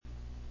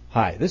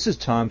Hi, this is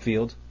Tom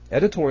Field,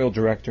 Editorial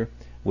Director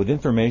with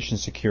Information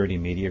Security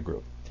Media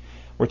Group.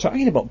 We're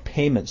talking about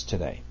payments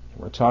today.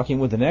 We're talking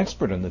with an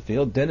expert in the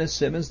field, Dennis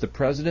Simmons, the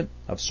president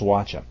of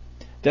SWACHA.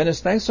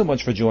 Dennis, thanks so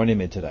much for joining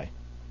me today.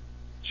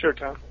 Sure,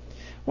 Tom.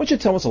 Why don't you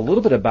tell us a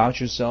little bit about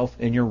yourself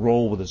and your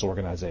role with this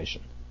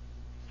organization?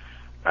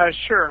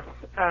 Sure.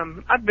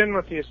 I've been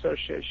with the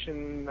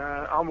association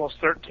almost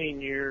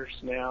 13 years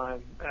now.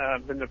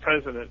 I've been the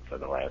president for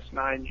the last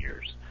 9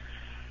 years.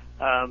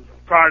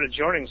 Prior to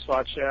joining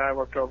SWACHA, I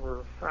worked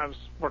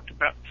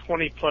about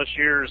 20 plus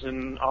years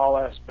in all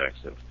aspects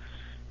of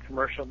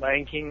commercial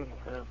banking.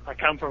 I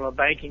come from a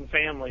banking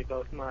family.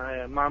 Both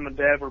my mom and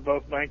dad were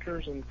both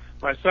bankers, and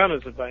my son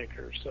is a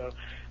banker. So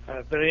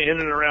I've been in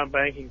and around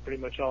banking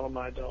pretty much all of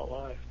my adult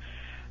life.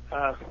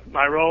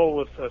 My role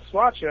with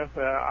SWACHA,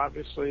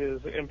 obviously,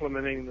 is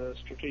implementing the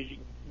strategic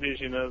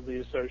vision of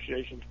the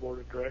association's board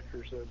of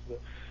directors as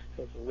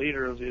the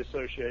leader of the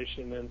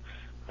association, and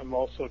I'm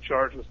also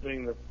charged with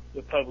being the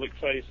public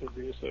face of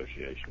the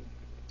association.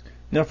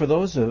 Now, for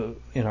those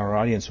in our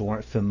audience who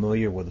aren't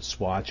familiar with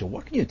SWACHA,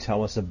 what can you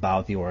tell us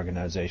about the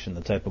organization,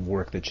 the type of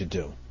work that you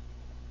do?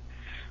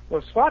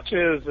 Well,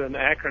 SWACHA is an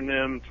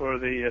acronym for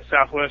the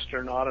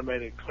Southwestern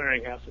Automated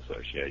Clearinghouse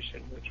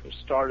Association, which was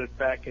started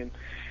back in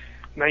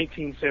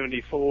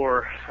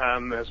 1974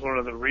 as one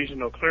of the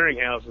regional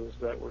clearinghouses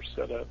that were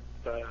set up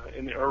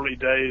in the early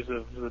days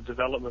of the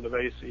development of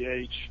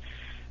ACH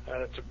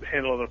to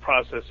handle the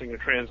processing of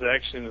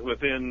transactions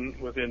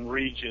within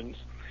regions.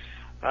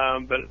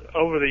 But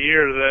over the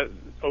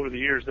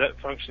years,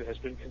 that function has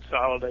been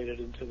consolidated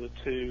into the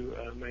two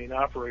main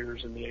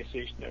operators in the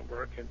ACH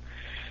network, and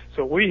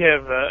so we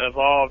have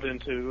evolved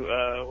into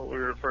what we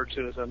refer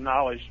to as a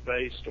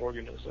knowledge-based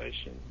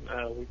organization.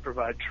 We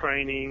provide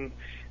training,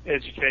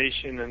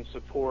 education, and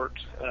support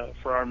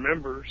for our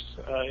members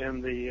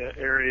in the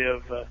area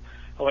of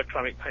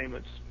electronic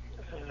payments.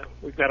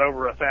 We've got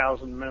over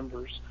 1,000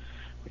 members,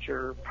 which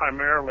are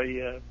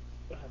primarily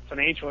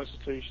financial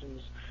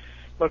institutions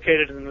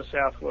located in the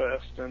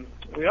Southwest. And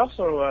we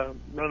also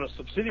run a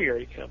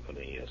subsidiary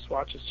company,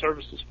 SWACHA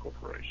Services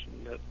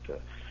Corporation,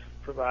 that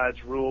provides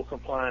rule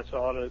compliance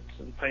audits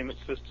and payment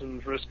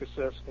systems, risk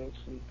assessments,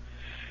 and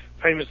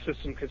payment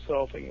system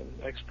consulting and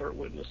expert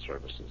witness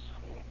services.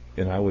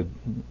 And I would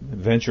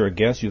venture a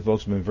guess you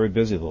folks have been very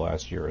busy the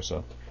last year or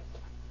so.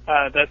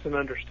 That's an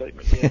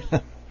understatement,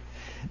 yes.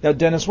 Now,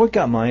 Dennis, what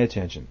got my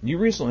attention? You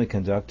recently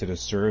conducted a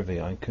survey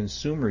on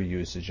consumer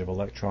usage of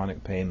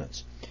electronic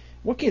payments.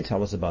 What can you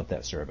tell us about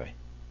that survey?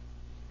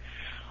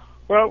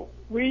 Well,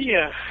 we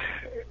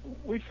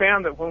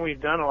found that when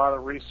we've done a lot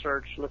of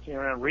research, looking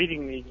around,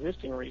 reading the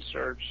existing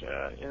research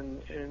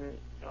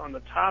on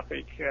the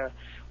topic,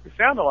 we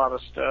found a lot of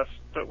stuff,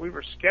 but we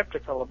were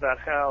skeptical about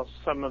how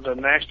some of the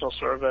national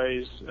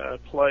surveys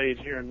played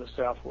here in the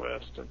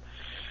Southwest. And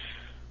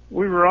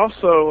we were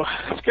also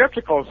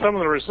skeptical of some of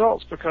the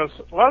results because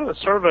a lot of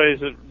the surveys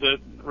that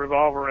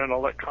revolve around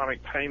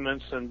electronic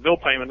payments and bill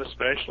payment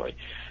especially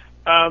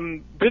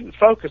didn't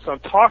focus on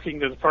talking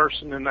to the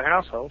person in the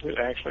household who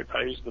actually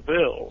pays the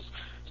bills.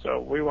 So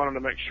we wanted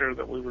to make sure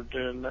that we were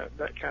doing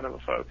that kind of a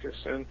focus.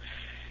 And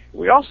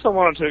we also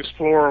wanted to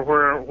explore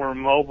where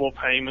mobile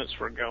payments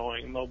were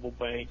going, mobile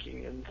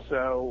banking. And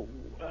so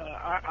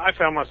I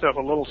found myself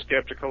a little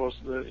skeptical as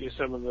to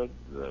some of the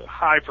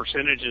high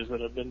percentages that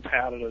have been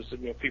touted as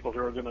people who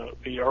are going to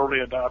be early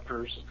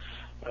adopters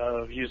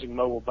of using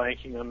mobile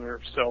banking on their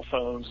cell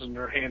phones and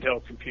their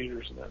handheld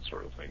computers and that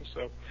sort of thing.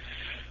 So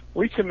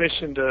we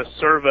commissioned a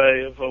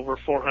survey of over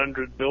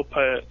 400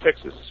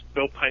 Texas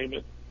bill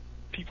payment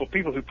people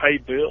who pay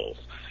bills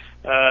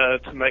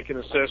to make an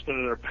assessment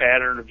of their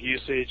pattern of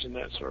usage and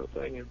that sort of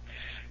thing. And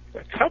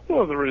a couple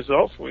of the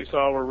results we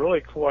saw were really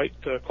quite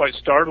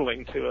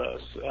startling to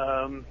us.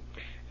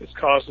 It's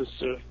caused us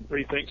to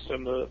rethink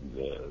some of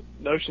the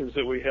notions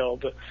that we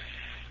held.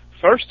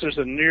 First, there's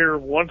a near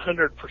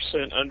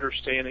 100%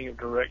 understanding of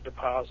direct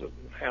deposit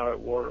and how it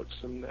works.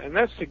 And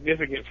that's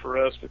significant for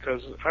us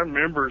because our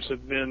members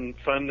have been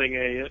funding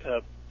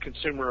a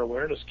consumer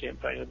awareness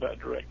campaign about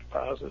direct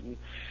deposit. And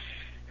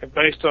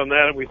based on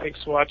that, we think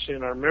SWACHA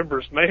and our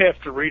members may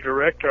have to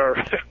redirect our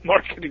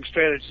marketing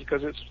strategy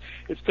because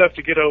it's tough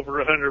to get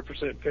over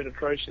 100%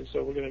 penetration.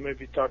 So we're going to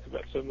maybe talk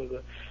about some of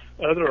the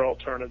other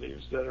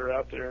alternatives that are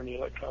out there in the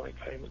electronic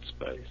payment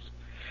space.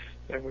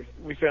 And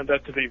we found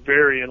that to be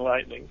very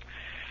enlightening.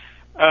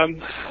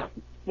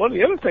 One of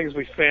the other things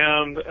we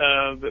found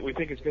that we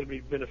think is going to be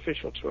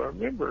beneficial to our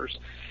members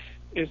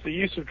is the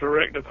use of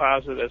direct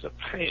deposit as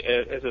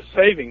a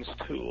savings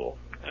tool.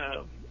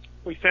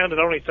 We found that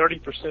only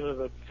 30% of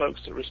the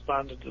folks that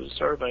responded to the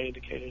survey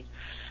indicated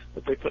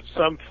that they put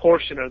some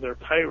portion of their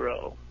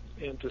payroll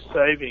into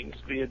savings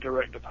via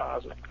direct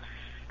deposit.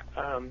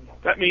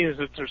 That means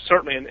that there's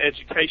certainly an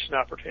education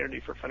opportunity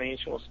for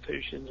financial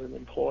institutions and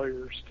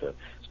employers to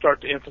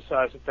start to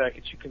emphasize the fact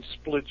that you can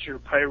split your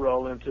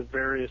payroll into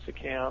various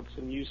accounts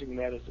and using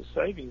that as a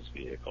savings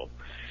vehicle.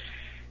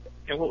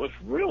 And what was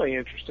really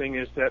interesting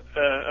is that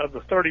of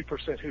the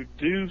 30% who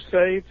do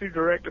save through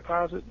direct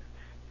deposit,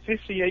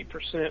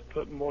 58%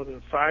 put more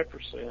than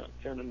 5%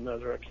 in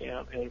another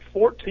account, and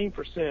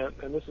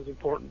 14%, and this is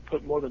important,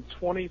 put more than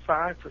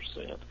 25%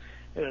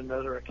 in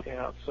another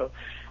account. So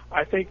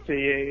I think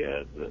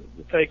the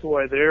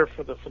takeaway there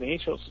for the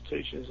financial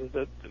institutions is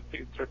that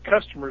their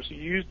customers who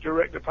use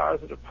direct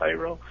deposit or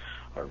payroll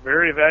are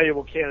very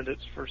valuable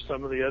candidates for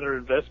some of the other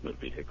investment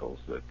vehicles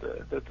that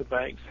the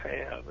banks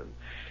have. And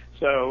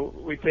so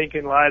we think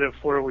in light of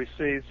where we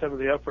see some of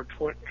the upward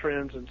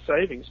trends in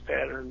savings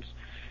patterns,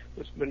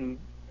 it's been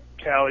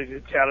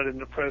touted in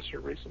the press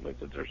here recently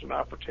that there's an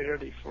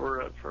opportunity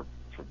for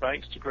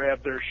banks to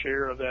grab their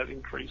share of that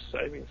increased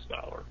savings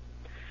dollar.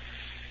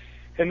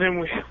 And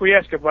then we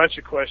asked a bunch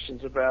of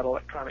questions about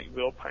electronic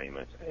bill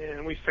payment,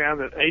 and we found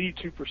that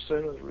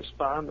 82% of the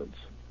respondents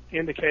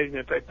indicating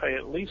that they pay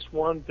at least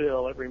one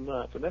bill every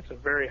month, and that's a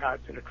very high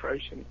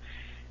penetration.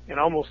 And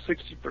almost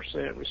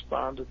 60%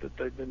 responded that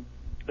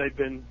they've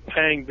been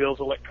paying bills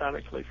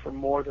electronically for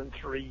more than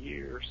 3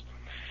 years.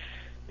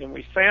 And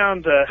we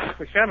found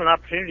an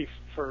opportunity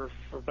for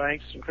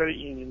banks and credit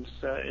unions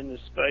in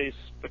this space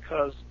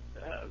because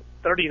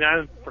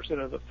 39%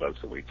 of the folks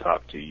that we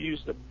talked to use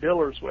the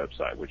biller's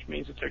website, which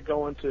means that they're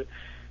going to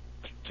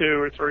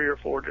 2 or 3 or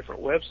 4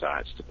 different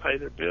websites to pay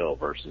their bill,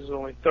 versus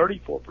only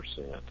 34%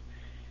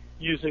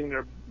 using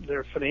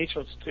their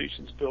financial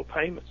institution's bill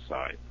payment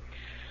site.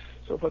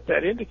 So what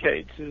that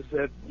indicates is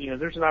that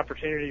there's an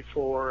opportunity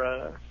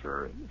for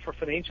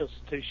financial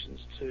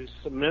institutions to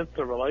cement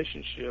the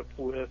relationship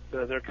with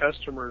their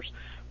customers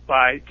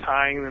by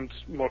tying them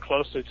more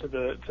closely to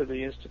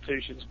the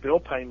institution's bill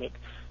payment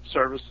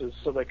services,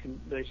 so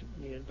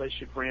they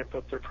should ramp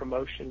up their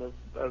promotion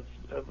of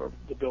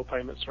the bill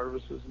payment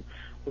services. And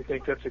we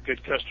think that's a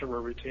good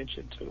customer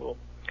retention tool.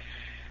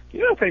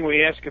 The other thing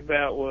we asked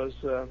about was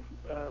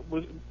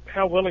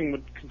how willing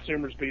would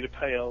consumers be to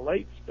pay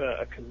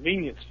a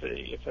convenience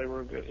fee if they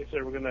were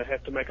going to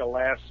have to make a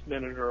last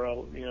minute or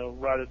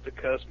right at the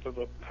cusp of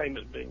a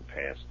payment being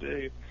past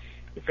due.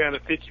 We found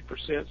that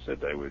 50% said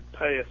they would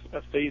pay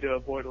a fee to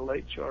avoid a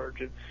late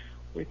charge, and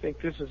we think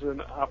this is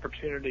an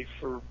opportunity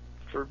for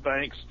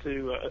banks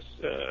to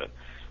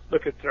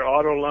look at their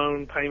auto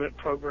loan payment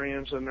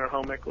programs and their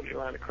home equity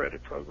line of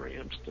credit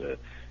programs to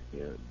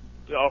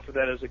offer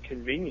that as a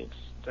convenience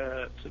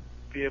to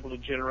be able to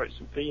generate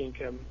some fee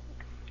income,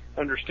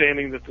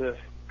 understanding that the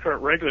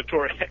current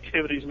regulatory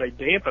activities may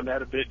dampen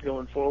that a bit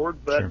going forward,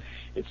 but sure,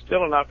 it's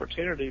still an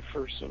opportunity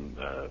for some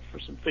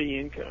fee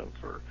income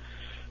for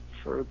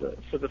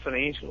the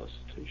financial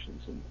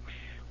institutions. And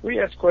we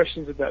asked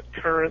questions about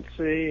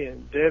currency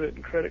and debit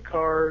and credit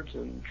cards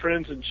and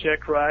trends in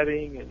check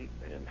writing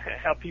and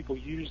how people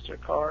use their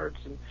cards.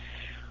 And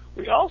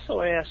we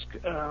also asked,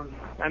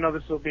 I know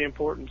this will be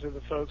important to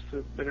the folks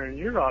that are in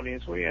your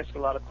audience, we asked a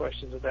lot of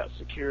questions about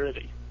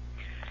security.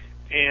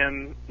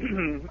 And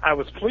I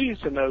was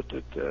pleased to note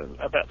that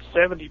about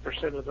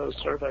 70% of those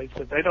surveyed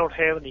said they don't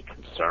have any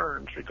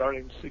concerns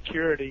regarding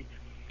security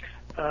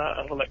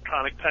of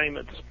electronic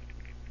payments.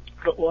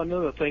 But one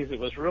of the things that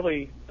was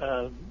really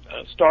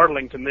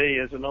startling to me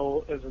as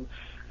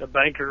a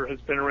banker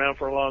who's been around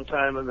for a long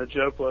time, and the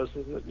joke was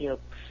that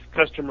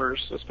customers,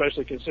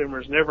 especially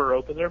consumers, never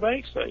open their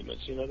bank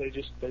statements.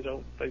 They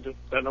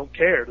don't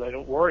care. They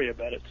don't worry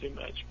about it too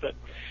much. But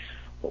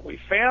what we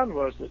found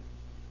was that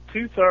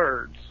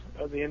 2/3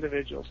 of the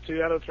individuals,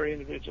 2 out of 3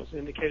 individuals,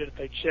 indicated that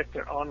they check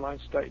their online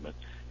statement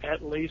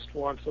at least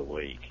once a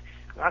week.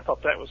 And I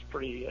thought that was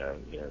pretty.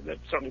 That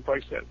certainly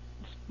breaks that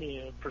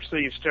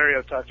perceived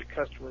stereotype that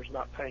customers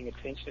not paying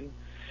attention.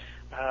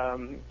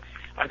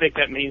 I think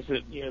that means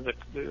that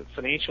the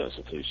financial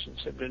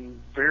institutions have been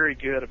very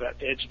good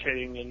about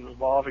educating and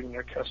involving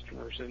their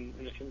customers and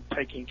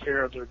taking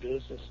care of their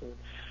business. And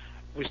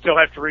we still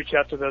have to reach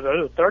out to the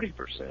other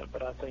 30%,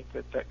 but I think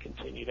that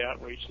continued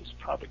outreach is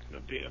probably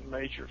going to be a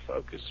major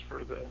focus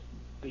for the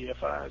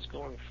FIs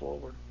going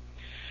forward.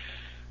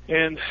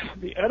 And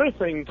the other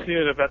thing,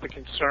 too, about the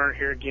concern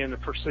here, again, the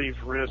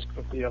perceived risk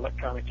of the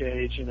electronic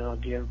age,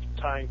 again,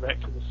 tying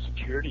back to the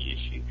security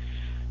issue,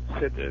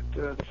 said that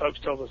the folks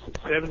told us that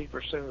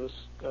 70%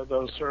 of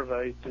those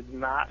surveyed did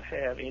not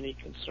have any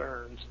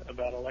concerns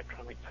about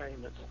electronic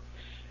payments.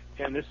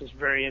 And this is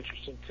very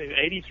interesting, too.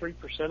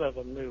 83% of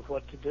them knew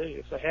what to do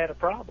if they had a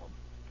problem.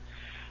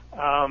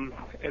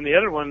 And the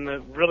other one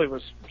that really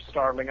was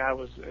startling,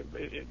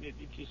 it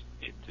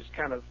just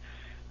kind of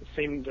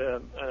seemed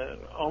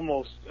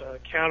almost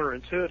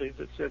counterintuitive.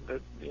 That said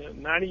that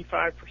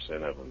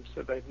 95% of them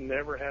said they've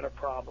never had a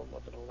problem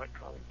with an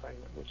electronic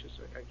payment, which is,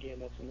 again,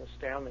 that's an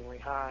astoundingly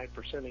high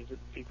percentage of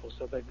people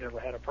said they've never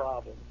had a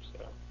problem.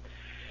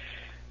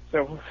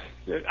 So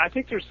I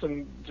think there's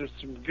some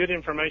good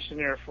information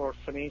there for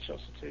financial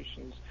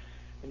institutions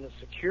in the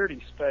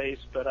security space,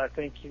 but I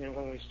think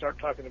when we start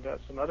talking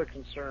about some other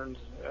concerns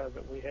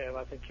that we have,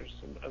 I think there's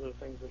some other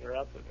things that are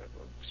out there that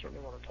we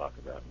certainly want to talk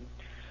about. And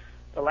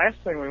the last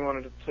thing we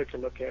wanted to take a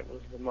look at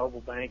was the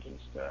mobile banking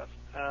stuff.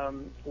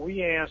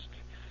 We asked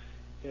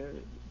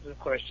the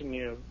question,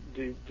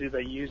 do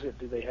they use it?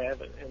 Do they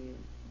have it? And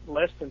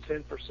less than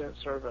 10%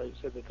 surveyed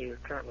said that they're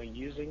currently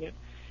using it.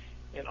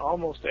 and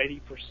almost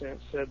 80%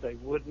 said they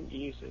wouldn't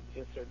use it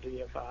if their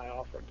DFI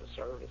offered the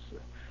service.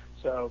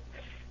 So,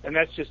 and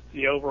that's just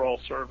the overall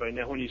survey.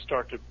 Now, when you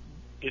start to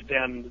get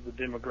down into the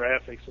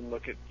demographics and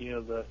look at,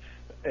 the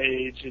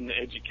age and the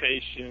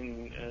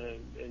education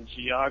and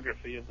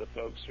geography of the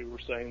folks who were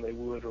saying they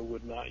would or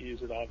would not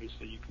use it,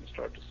 obviously you can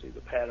start to see the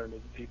pattern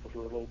of the people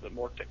who are a little bit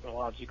more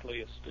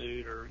technologically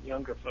astute, or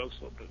younger folks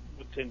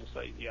would tend to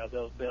say, yeah,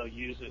 they'll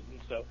use it.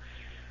 And so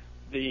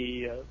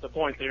the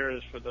point there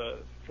is for the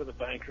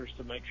bankers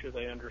to make sure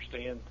they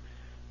understand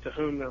to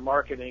whom they're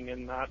marketing,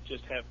 and not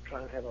just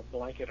try and have a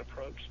blanket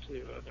approach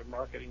to their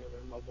marketing of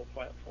their mobile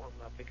platform.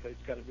 I think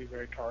it's got to be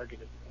very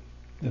targeted.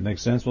 That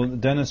makes sense. Well,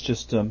 Dennis,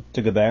 just to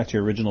go back to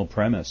your original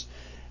premise,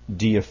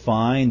 do you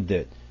find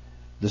that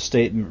the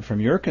statement from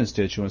your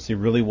constituency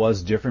really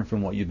was different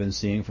from what you've been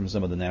seeing from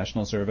some of the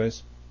national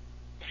surveys?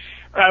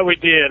 We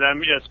did.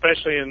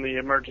 Especially in the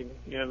emerging,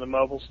 the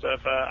mobile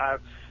stuff.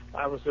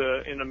 I was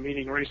in a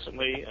meeting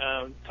recently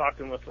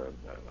talking with an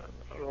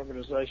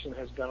organization that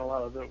has done a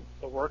lot of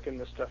the work in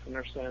this stuff, and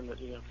they're saying that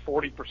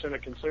 40%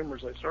 of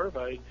consumers they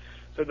surveyed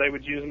said they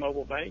would use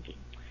mobile banking,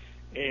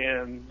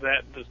 and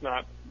that does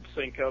not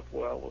sync up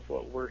well with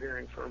what we're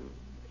hearing from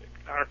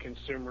our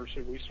consumers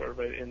who we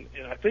surveyed. And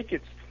I think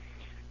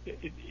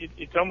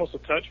it's almost a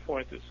touch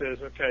point that says,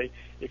 okay,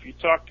 if you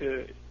talk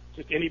to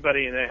just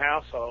anybody in a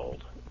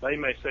household, they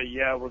may say,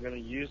 yeah, we're going to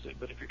use it.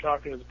 But if you're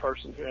talking to the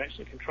person who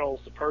actually controls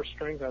the purse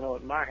strings, I know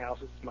at my house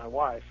it's my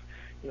wife.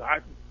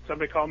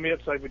 Somebody called me up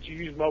and said, would you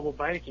use mobile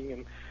banking?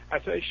 And I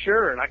say,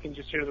 sure. And I can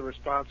just hear the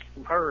response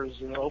from her is,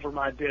 over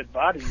my dead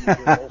body.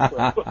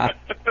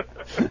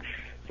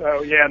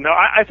 So, yeah, no,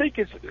 I think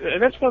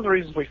and that's one of the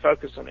reasons we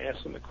focus on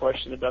asking the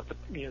question about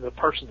the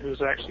person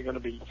who's actually going to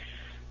be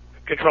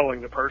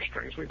controlling the purse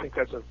strings. We think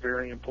that's a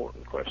very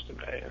important question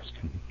to ask.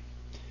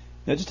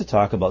 Now, just to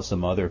talk about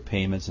some other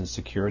payments and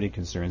security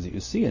concerns that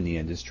you see in the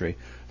industry,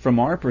 from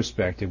our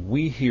perspective,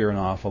 we hear an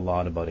awful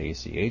lot about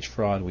ACH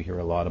fraud. We hear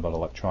a lot about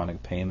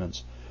electronic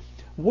payments.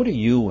 What do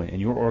you and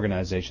your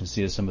organization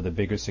see as some of the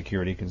bigger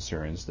security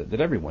concerns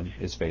that everyone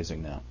is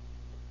facing now?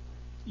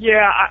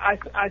 Yeah,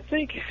 I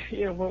think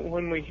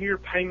when we hear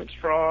payments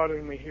fraud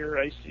and we hear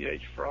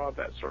ACH fraud,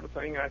 that sort of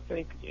thing, I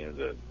think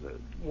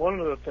one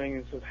of the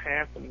things that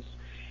happens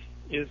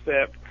is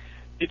that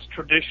it's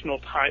traditional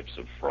types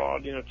of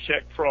fraud.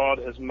 Check fraud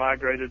has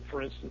migrated,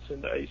 for instance,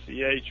 into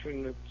ACH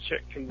when the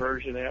check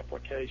conversion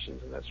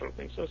applications and that sort of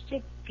thing. So it's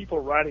still people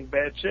writing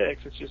bad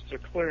checks. It's just they're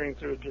clearing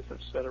through a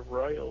different set of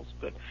rails.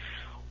 But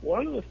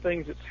one of the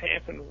things that's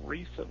happened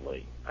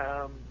recently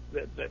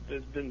that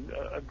has been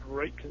a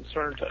great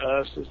concern to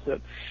us is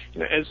that,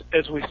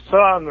 as we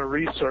saw in the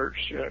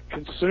research,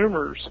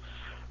 consumers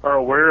are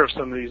aware of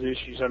some of these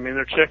issues.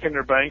 They're checking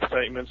their bank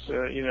statements,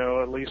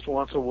 at least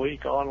once a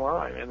week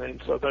online, and then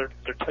so they're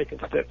taking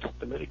steps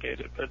to mitigate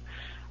it. But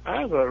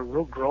I have a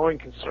real growing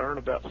concern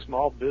about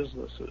small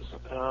businesses.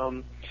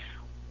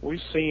 We've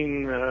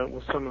seen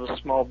with some of the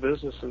small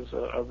businesses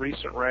a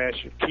recent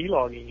rash of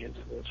keylogging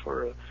incidents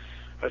where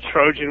a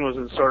Trojan was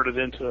inserted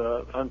into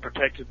an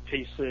unprotected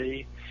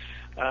PC,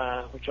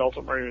 which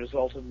ultimately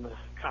resulted in the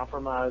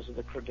compromise of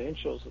the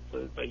credentials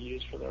that they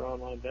use for their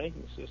online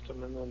banking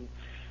system, and then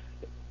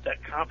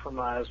that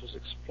compromise was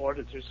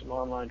exploited through some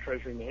online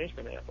treasury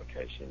management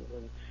applications,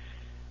 and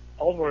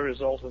ultimately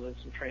resulted in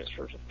some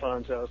transfers of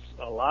funds out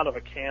of a lot of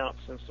accounts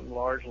and some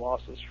large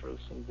losses for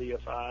some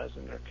DFIs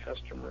and their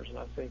customers. And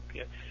I think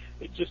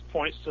it just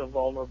points to a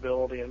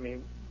vulnerability.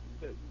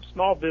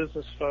 Small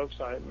business folks,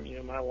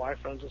 my wife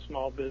runs a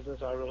small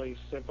business. I really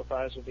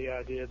sympathize with the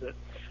idea that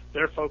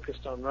they're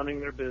focused on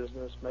running their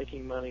business,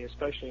 making money,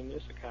 especially in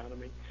this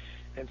economy.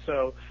 And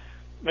so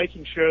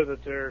making sure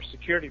that their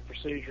security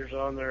procedures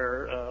on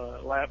their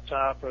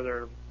laptop or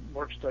their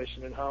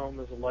workstation at home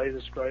is the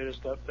latest,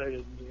 greatest,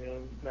 updated,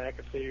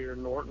 McAfee or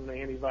Norton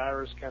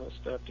antivirus kind of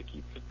stuff to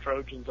keep the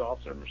Trojans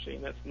off their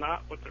machine. That's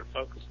not what they're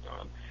focused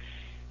on.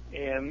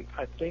 And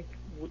I think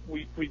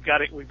we've got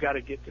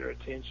to get their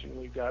attention.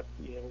 We've got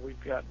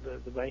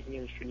the banking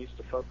industry needs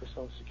to focus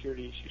on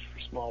security issues for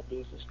small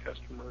business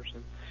customers.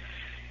 And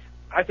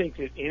I think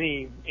that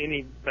any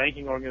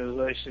banking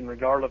organization,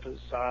 regardless of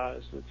its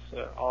size, that's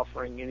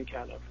offering any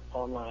kind of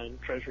online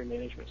treasury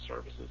management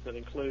services that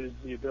includes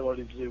the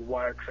ability to do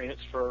wire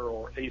transfer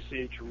or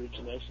ACH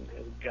origination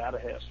has got to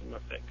have some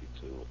effective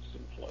tools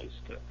in place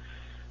to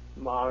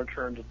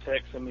monitor and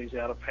detect some of these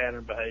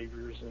out-of-pattern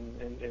behaviors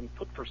and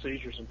put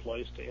procedures in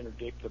place to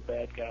interdict the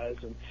bad guys.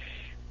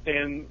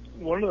 And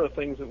one of the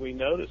things that we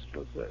noticed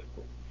was that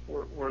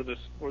where the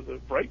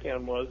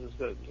breakdown was is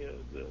that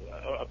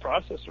a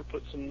processor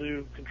put some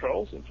new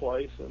controls in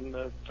place and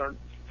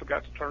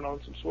forgot to turn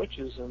on some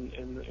switches, and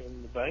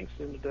the banks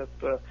ended up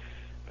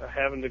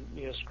having to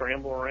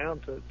scramble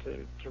around to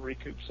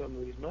recoup some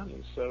of these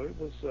monies. So it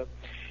was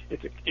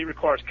it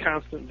requires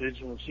constant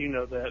vigilance.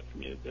 That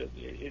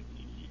you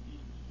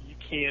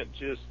can't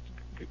just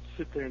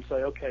sit there and say,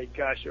 okay,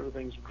 gosh,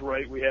 everything's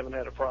great, we haven't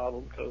had a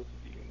problem, because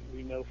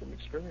we know from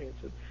experience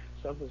that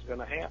something's going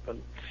to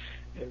happen.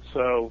 And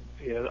so,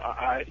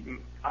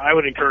 I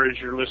would encourage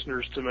your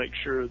listeners to make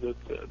sure that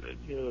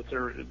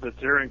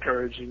they're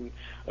encouraging,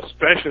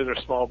 especially their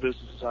small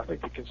businesses. I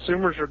think the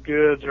consumers are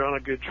good; they're on a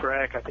good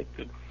track. I think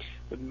the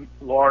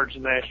large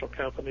national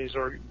companies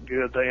are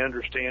good; they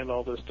understand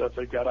all this stuff.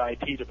 They've got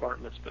IT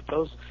departments, but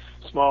those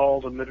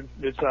small to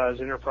mid-sized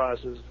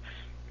enterprises,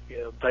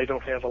 they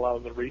don't have a lot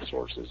of the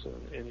resources,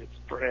 and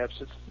perhaps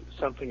it's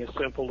something as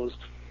simple as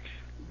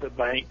the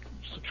bank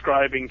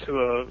subscribing to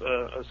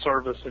a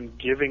service and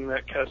giving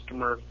that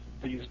customer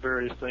these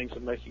various things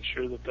and making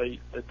sure that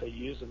they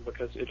use them,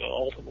 because it'll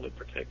ultimately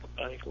protect the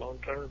bank long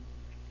term.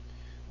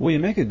 Well, you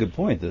make a good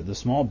point that the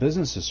small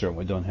businesses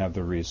certainly don't have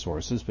the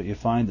resources, but you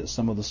find that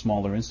some of the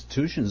smaller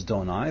institutions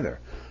don't either.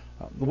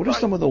 What are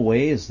some of the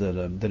ways that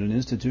an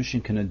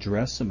institution can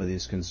address some of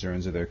these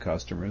concerns of their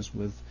customers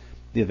with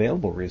the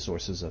available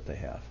resources that they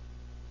have?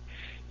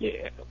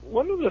 Yeah,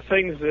 one of the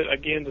things that,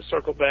 again, to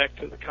circle back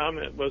to the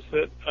comment, was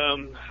that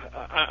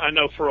I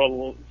know for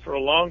a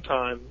long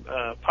time,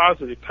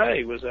 Positive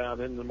Pay was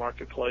out in the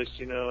marketplace,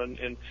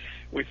 and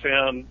we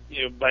found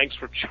banks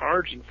were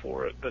charging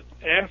for it. But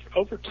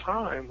over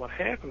time, what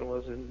happened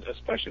was,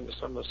 especially with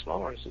some of the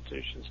smaller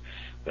institutions,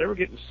 they were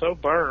getting so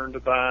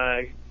burned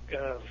by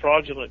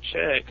fraudulent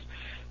checks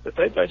that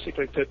they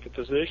basically took the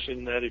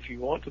position that if you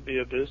want to be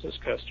a business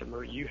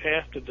customer, you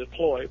have to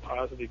deploy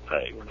Positive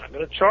Pay. We're not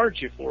going to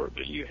charge you for it,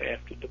 but you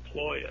have to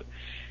deploy it.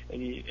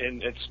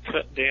 And it's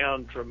cut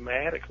down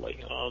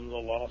dramatically on the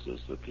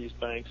losses that these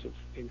banks have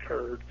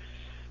incurred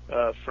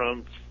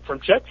from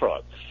check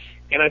fraud.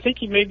 And I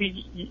think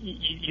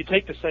you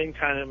take the same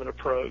kind of an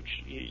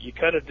approach. You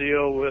cut a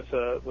deal with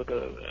a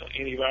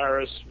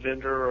antivirus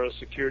vendor or a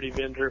security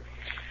vendor,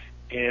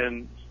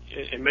 and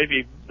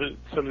maybe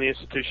some of the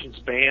institutions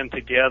band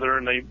together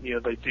and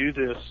they do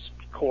this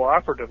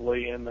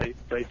cooperatively, and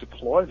they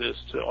deploy this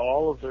to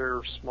all of their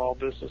small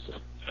business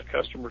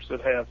customers that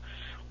have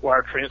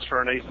wire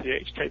transfer and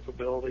ACH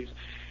capabilities,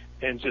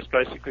 and just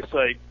basically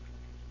say,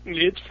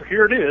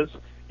 here it is,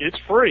 it's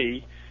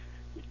free.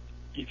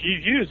 If you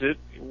use it,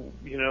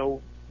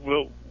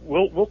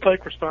 we'll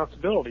take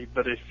responsibility.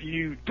 But if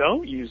you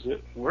don't use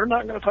it, we're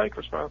not going to take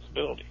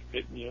responsibility.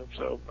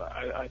 So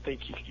I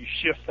think you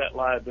shift that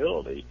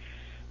liability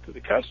to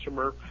the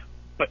customer,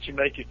 but you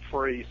make it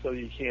free, so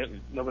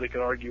nobody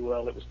can argue,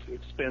 well, it was too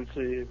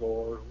expensive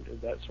or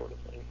that sort of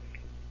thing.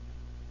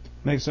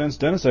 Makes sense.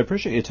 Dennis, I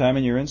appreciate your time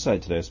and your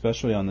insight today,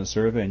 especially on the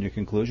survey and your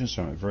conclusions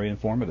from it. Very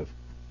informative.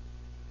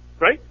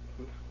 Great.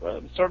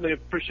 Well, certainly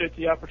appreciate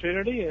the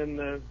opportunity,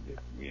 and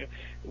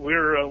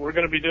we're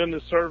going to be doing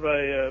this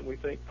survey, we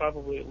think,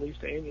 probably at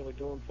least annually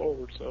going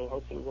forward. So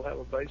hopefully we'll have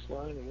a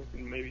baseline, and we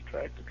can maybe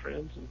track the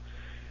trends and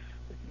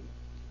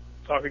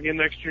talk again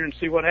next year and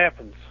see what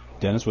happens.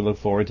 Dennis, we look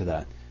forward to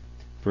that.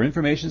 For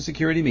Information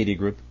Security Media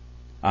Group,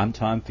 I'm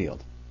Tom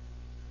Field.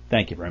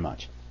 Thank you very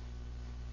much.